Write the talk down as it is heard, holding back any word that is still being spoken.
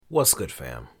What's good,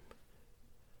 fam?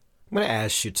 I'm going to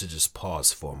ask you to just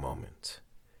pause for a moment.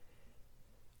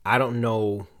 I don't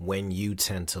know when you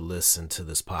tend to listen to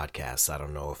this podcast. I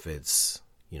don't know if it's,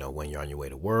 when you're on your way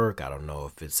to work. I don't know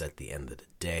if it's at the end of the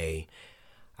day.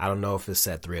 I don't know if it's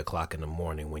at 3 o'clock in the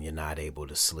morning when you're not able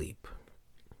to sleep.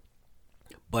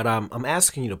 But I'm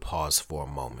asking you to pause for a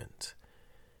moment.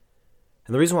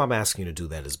 And the reason why I'm asking you to do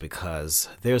that is because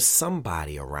there's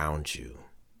somebody around you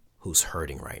who's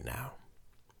hurting right now.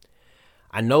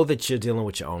 I know that you're dealing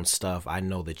with your own stuff. I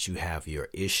know that you have your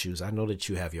issues. I know that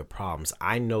you have your problems.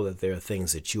 I know that there are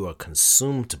things that you are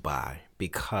consumed by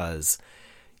because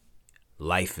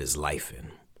life is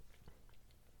lifing.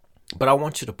 But I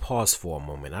want you to pause for a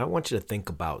moment. I want you to think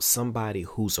about somebody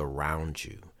who's around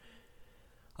you,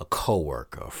 a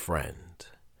coworker, a friend,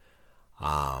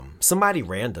 somebody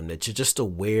random that you're just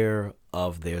aware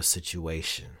of their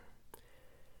situation.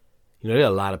 There are a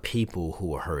lot of people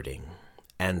who are hurting.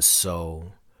 And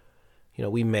so,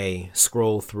 we may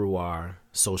scroll through our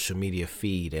social media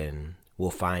feed and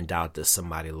we'll find out that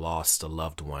somebody lost a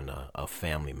loved one, a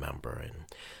family member, and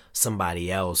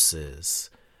somebody else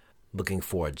is looking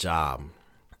for a job.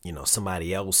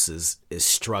 Somebody else is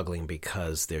struggling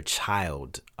because their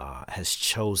child has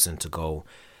chosen to go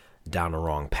down the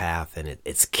wrong path, and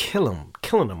it's killing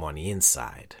them on the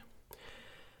inside.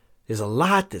 There's a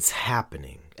lot that's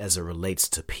happening as it relates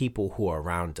to people who are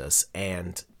around us.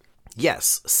 And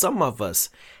yes, some of us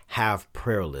have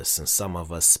prayer lists and some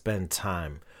of us spend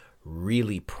time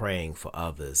really praying for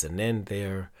others. And then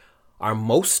there are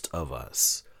most of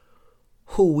us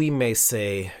who we may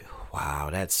say, wow,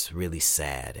 that's really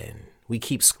sad. And we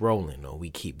keep scrolling or we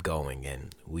keep going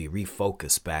and we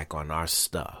refocus back on our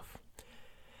stuff.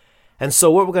 And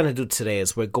so what we're going to do today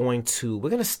is we're going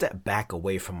to step back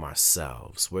away from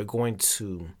ourselves. We're going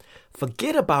to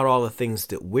forget about all the things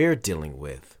that we're dealing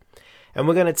with. And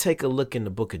we're going to take a look in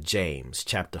the book of James,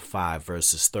 chapter 5,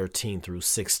 verses 13 through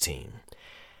 16.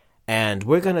 And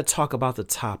we're going to talk about the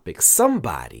topic,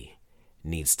 somebody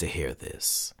needs to hear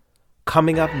this.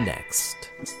 Coming up next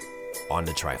on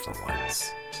The Trifling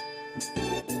Ones.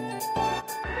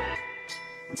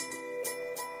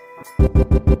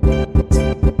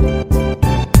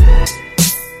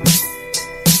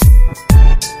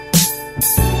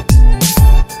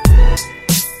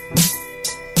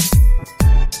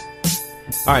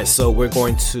 All right, so we're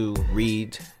going to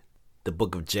read the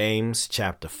book of James,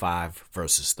 chapter 5,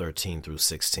 verses 13 through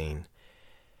 16.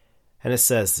 And it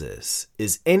says this,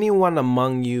 "Is anyone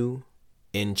among you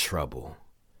in trouble?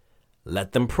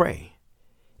 Let them pray.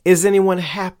 Is anyone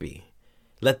happy?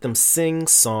 Let them sing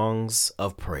songs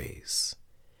of praise.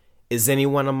 Is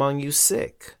anyone among you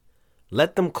sick?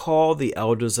 Let them call the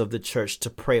elders of the church to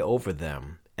pray over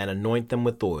them and anoint them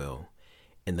with oil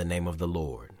in the name of the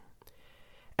Lord.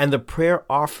 And the prayer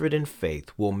offered in faith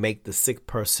will make the sick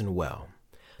person well.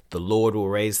 The Lord will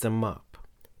raise them up.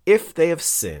 If they have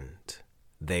sinned,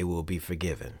 they will be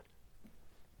forgiven.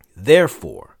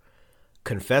 Therefore,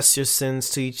 confess your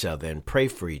sins to each other and pray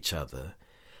for each other,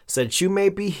 so that you may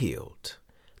be healed.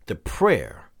 The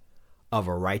prayer of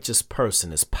a righteous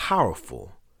person is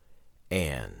powerful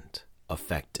and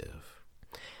effective."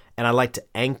 And I like to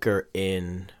anchor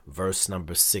in verse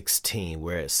number 16,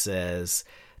 where it says,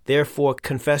 "Therefore,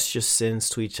 confess your sins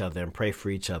to each other and pray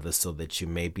for each other so that you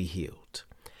may be healed."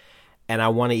 And I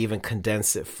want to even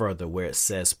condense it further where it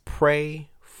says,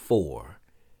 pray for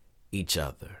each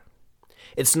other.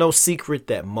 It's no secret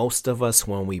that most of us,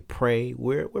 when we pray,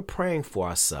 we're praying for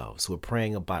ourselves. We're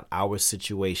praying about our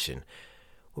situation.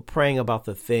 We're praying about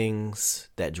the things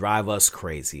that drive us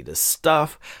crazy, the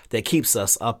stuff that keeps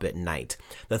us up at night,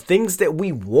 the things that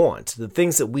we want, the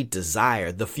things that we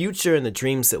desire, the future and the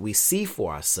dreams that we see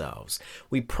for ourselves.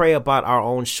 We pray about our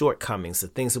own shortcomings, the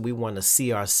things that we want to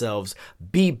see ourselves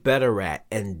be better at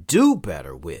and do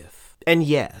better with. And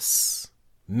yes,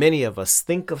 many of us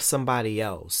think of somebody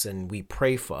else and we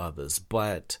pray for others,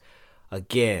 but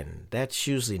again, that's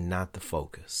usually not the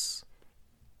focus.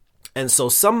 And so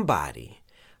somebody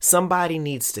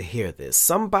needs to hear this.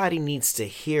 Somebody needs to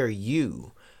hear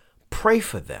you pray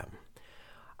for them.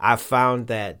 I've found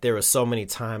that there are so many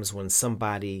times when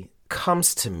somebody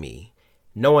comes to me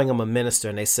knowing I'm a minister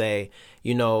and they say,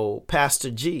 Pastor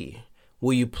G,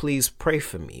 will you please pray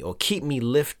for me or keep me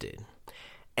lifted?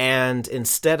 And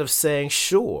instead of saying,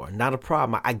 sure, not a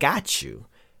problem, I got you,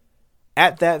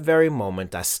 at that very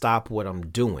moment, I stop what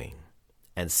I'm doing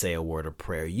and say a word of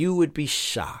prayer. You would be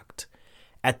shocked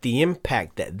at the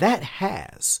impact that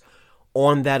has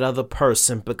on that other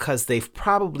person, because they've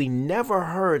probably never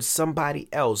heard somebody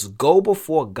else go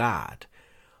before God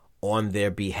on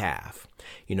their behalf.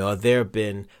 There have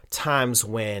been times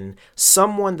when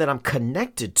someone that I'm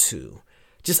connected to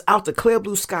just out the clear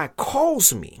blue sky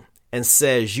calls me and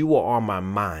says, "You are on my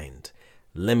mind.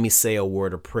 Let me say a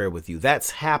word of prayer with you."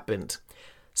 That's happened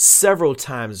several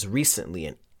times recently.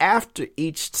 And after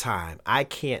each time, I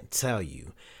can't tell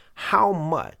you how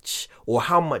much or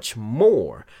how much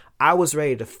more I was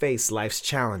ready to face life's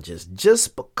challenges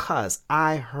just because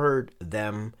I heard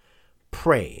them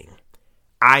praying.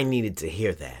 I needed to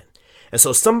hear that. And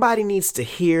so somebody needs to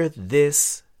hear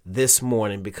this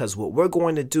morning, because what we're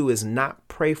going to do is not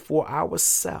pray for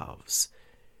ourselves,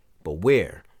 but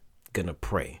we're going to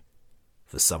pray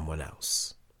for someone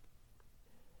else.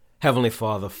 Heavenly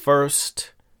Father,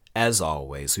 first, as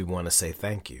always, we want to say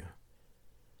thank you.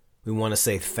 We want to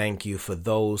say thank you for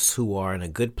those who are in a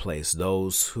good place,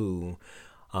 those who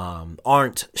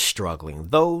aren't struggling,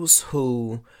 those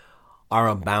who are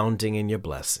abounding in your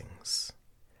blessings.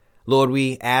 Lord,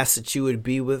 we ask that you would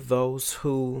be with those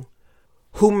who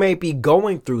may be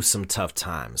going through some tough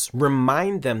times.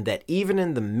 Remind them that even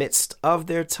in the midst of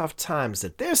their tough times,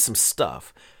 that there's some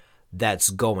stuff that's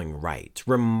going right.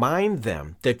 Remind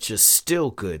them that you're still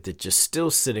good, that you're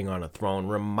still sitting on a throne.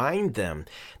 Remind them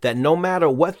that no matter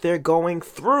what they're going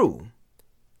through,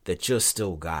 that you're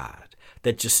still God,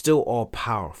 that you're still all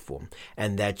powerful,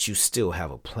 and that you still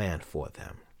have a plan for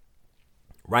them.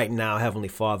 Right now, Heavenly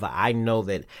Father, I know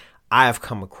that I have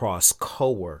come across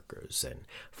coworkers and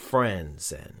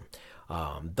friends and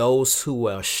those who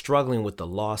are struggling with the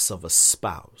loss of a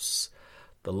spouse,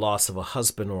 the loss of a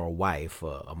husband or a wife,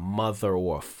 a mother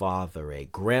or a father, a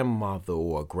grandmother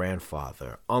or a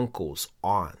grandfather, uncles,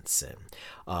 aunts,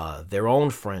 and their own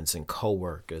friends and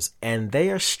coworkers, and they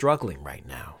are struggling right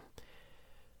now.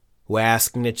 We're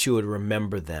asking that you would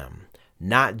remember them,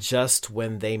 not just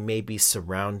when they may be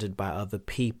surrounded by other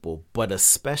people, but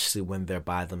especially when they're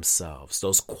by themselves.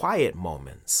 Those quiet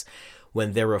moments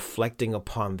when they're reflecting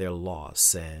upon their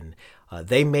loss and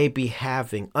they may be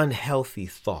having unhealthy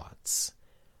thoughts.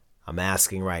 I'm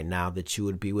asking right now that you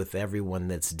would be with everyone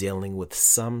that's dealing with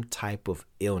some type of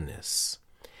illness.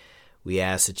 We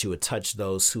ask that you would touch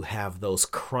those who have those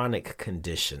chronic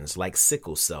conditions like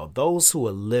sickle cell, those who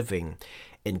are living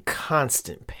in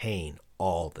constant pain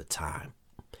all the time.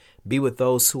 Be with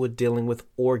those who are dealing with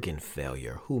organ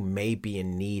failure, who may be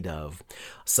in need of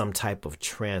some type of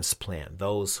transplant,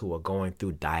 those who are going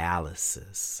through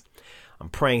dialysis. I'm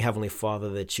praying, Heavenly Father,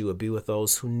 that you would be with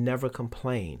those who never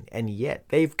complain, and yet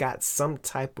they've got some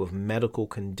type of medical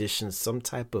condition, some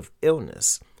type of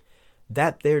illness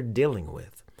that they're dealing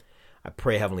with. I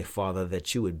pray, Heavenly Father,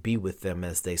 that you would be with them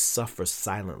as they suffer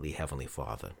silently, Heavenly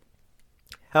Father.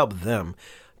 Help them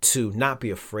to not be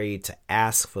afraid to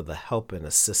ask for the help and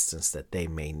assistance that they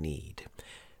may need.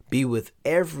 Be with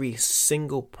every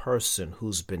single person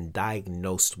who's been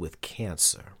diagnosed with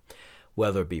cancer,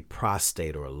 whether it be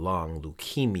prostate or lung,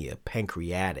 leukemia,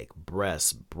 pancreatic,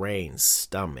 breast, brain,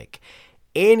 stomach,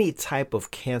 any type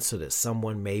of cancer that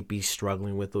someone may be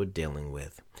struggling with or dealing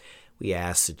with. We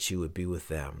ask that you would be with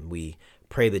them. We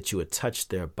pray that you would touch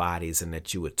their bodies and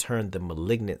that you would turn the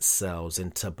malignant cells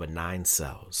into benign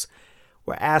cells.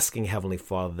 We're asking, Heavenly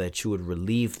Father, that you would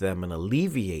relieve them and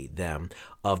alleviate them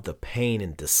of the pain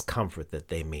and discomfort that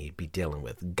they may be dealing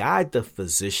with. Guide the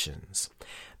physicians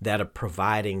that are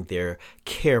providing their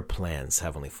care plans,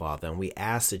 Heavenly Father. And we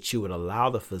ask that you would allow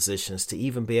the physicians to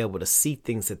even be able to see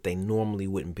things that they normally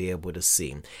wouldn't be able to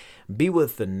see. Be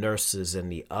with the nurses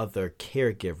and the other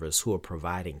caregivers who are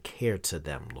providing care to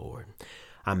them, Lord.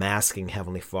 I'm asking,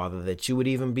 Heavenly Father, that you would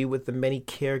even be with the many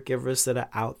caregivers that are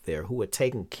out there who are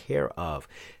taking care of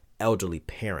elderly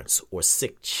parents or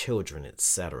sick children,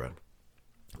 etc.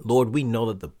 Lord, we know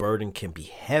that the burden can be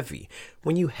heavy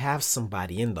when you have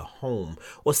somebody in the home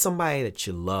or somebody that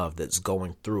you love that's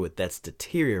going through it, that's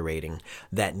deteriorating,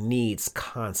 that needs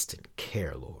constant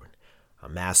care, Lord.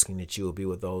 I'm asking that you will be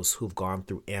with those who've gone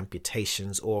through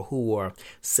amputations or who are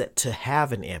set to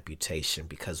have an amputation,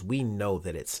 because we know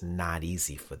that it's not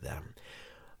easy for them.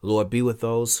 Lord, be with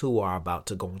those who are about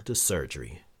to go into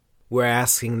surgery. We're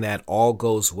asking that all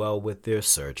goes well with their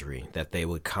surgery, that they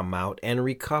would come out and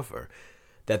recover,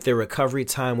 that their recovery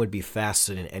time would be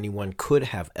faster than anyone could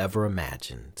have ever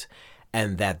imagined,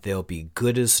 and that they'll be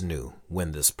good as new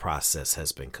when this process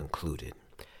has been concluded.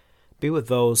 Be with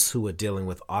those who are dealing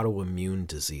with autoimmune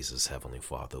diseases, Heavenly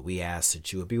Father. We ask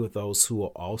that you would be with those who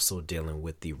are also dealing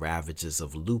with the ravages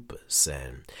of lupus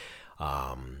and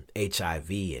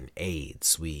HIV and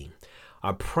AIDS. We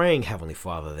are praying, Heavenly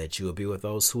Father, that you would be with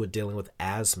those who are dealing with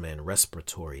asthma and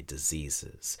respiratory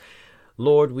diseases.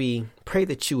 Lord, we pray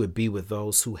that you would be with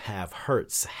those who have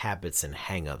hurts, habits, and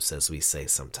hang-ups, as we say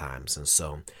sometimes. And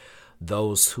so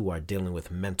those who are dealing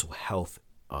with mental health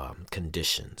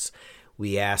conditions.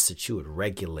 We ask that you would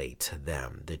regulate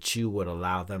them, that you would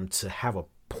allow them to have a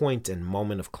point and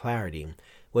moment of clarity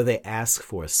where they ask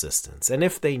for assistance. And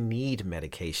if they need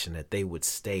medication, that they would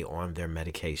stay on their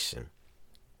medication.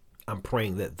 I'm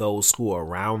praying that those who are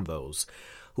around those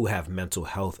who have mental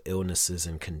health illnesses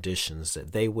and conditions,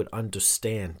 that they would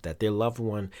understand that their loved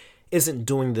one isn't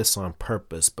doing this on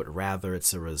purpose, but rather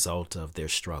it's a result of their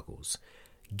struggles.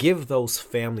 Give those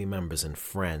family members and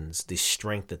friends the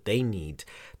strength that they need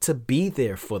to be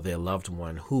there for their loved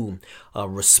one who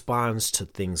responds to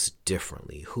things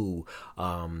differently, who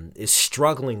is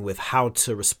struggling with how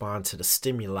to respond to the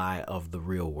stimuli of the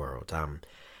real world. I'm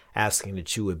asking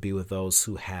that you would be with those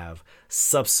who have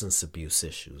substance abuse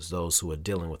issues, those who are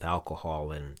dealing with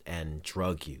alcohol and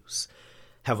drug use.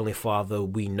 Heavenly Father,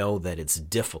 we know that it's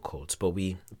difficult, but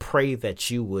we pray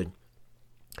that you would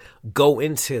go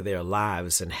into their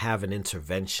lives and have an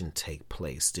intervention take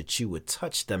place, that you would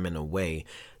touch them in a way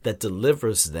that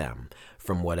delivers them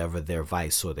from whatever their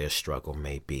vice or their struggle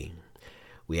may be.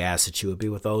 We ask that you would be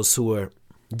with those who are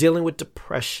dealing with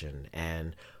depression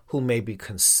and who may be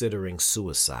considering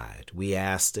suicide. We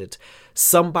ask that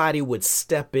somebody would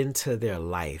step into their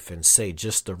life and say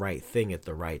just the right thing at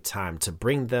the right time to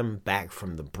bring them back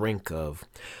from the brink of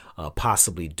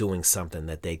possibly doing something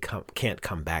that they can't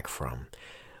come back from.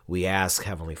 We ask,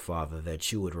 Heavenly Father,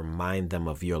 that you would remind them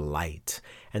of your light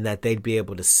and that they'd be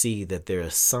able to see that there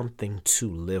is something to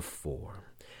live for.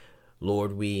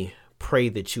 Lord, we pray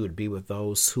that you would be with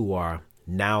those who are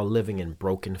now living in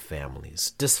broken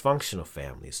families, dysfunctional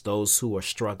families, those who are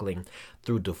struggling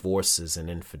through divorces and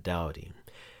infidelity.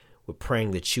 We're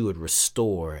praying that you would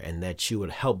restore and that you would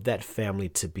help that family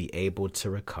to be able to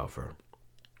recover.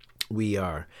 We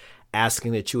are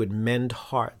asking that you would mend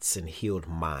hearts and healed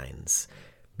minds.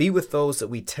 Be with those that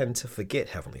we tend to forget,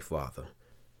 Heavenly Father.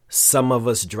 Some of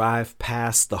us drive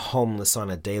past the homeless on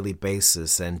a daily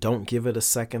basis and don't give it a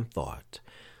second thought.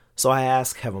 So I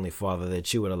ask, Heavenly Father,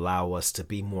 that you would allow us to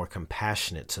be more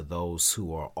compassionate to those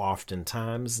who are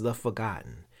oftentimes the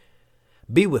forgotten.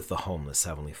 Be with the homeless,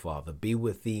 Heavenly Father. Be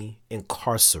with the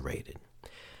incarcerated.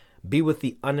 Be with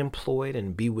the unemployed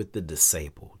and be with the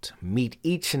disabled. Meet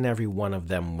each and every one of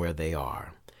them where they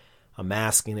are. I'm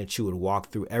asking that you would walk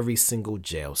through every single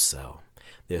jail cell.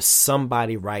 There's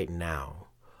somebody right now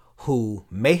who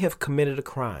may have committed a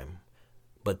crime,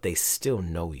 but they still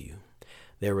know you.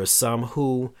 There are some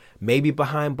who may be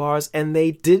behind bars and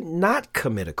they did not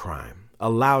commit a crime.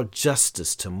 Allow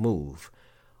justice to move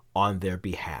on their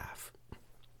behalf.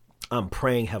 I'm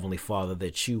praying, Heavenly Father,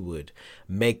 that you would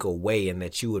make a way and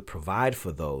that you would provide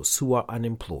for those who are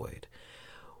unemployed.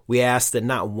 We ask that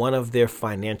not one of their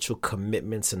financial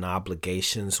commitments and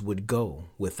obligations would go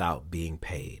without being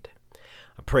paid.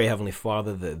 I pray, Heavenly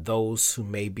Father, that those who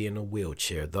may be in a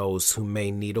wheelchair, those who may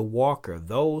need a walker,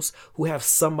 those who have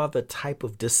some other type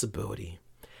of disability,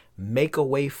 make a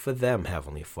way for them,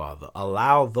 Heavenly Father.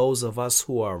 Allow those of us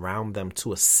who are around them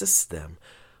to assist them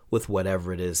with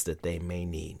whatever it is that they may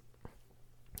need.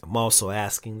 I'm also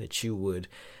asking that you would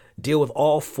deal with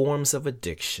all forms of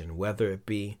addiction, whether it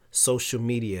be social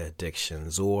media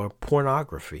addictions or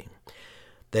pornography,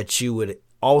 that you would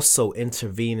also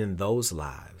intervene in those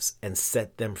lives and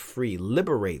set them free,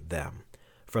 liberate them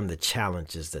from the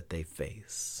challenges that they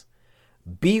face.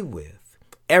 Be with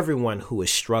everyone who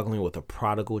is struggling with a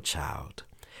prodigal child,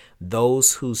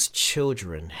 those whose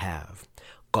children have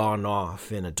gone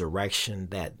off in a direction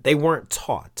that they weren't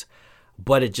taught,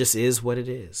 but it just is what it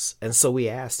is. And so we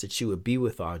ask that you would be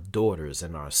with our daughters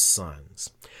and our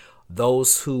sons,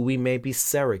 those who we may be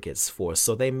surrogates for,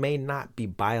 so they may not be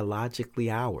biologically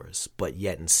ours, but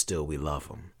yet and still we love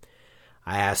them.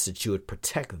 I ask that you would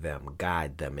protect them,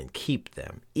 guide them, and keep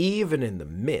them, even in the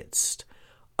midst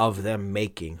of them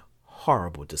making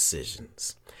horrible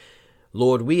decisions.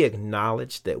 Lord, we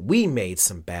acknowledge that we made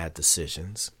some bad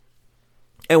decisions,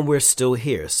 and we're still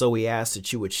here. So we ask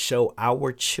that you would show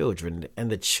our children and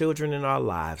the children in our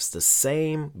lives the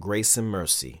same grace and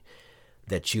mercy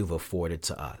that you've afforded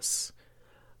to us.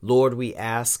 Lord, we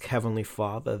ask, Heavenly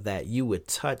Father, that you would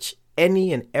touch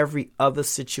any and every other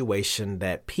situation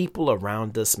that people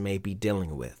around us may be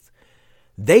dealing with.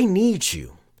 They need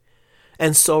you.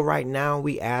 And so right now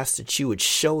we ask that you would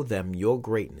show them your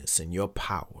greatness and your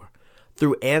power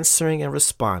through answering and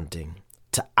responding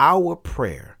to our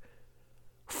prayer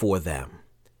for them.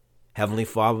 Heavenly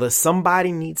Father,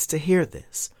 somebody needs to hear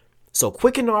this. So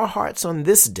quicken our hearts on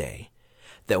this day,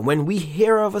 that when we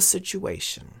hear of a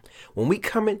situation, when we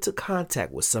come into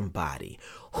contact with somebody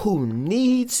who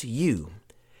needs you,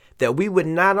 that we would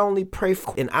not only pray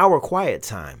in our quiet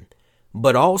time,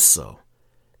 but also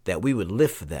that we would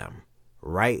lift them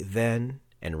right then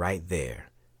and right there,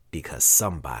 because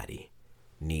somebody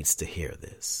needs to hear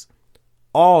this.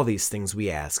 All these things we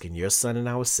ask in your Son and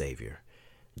our Savior,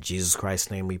 Jesus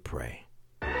Christ's name we pray.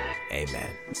 Amen.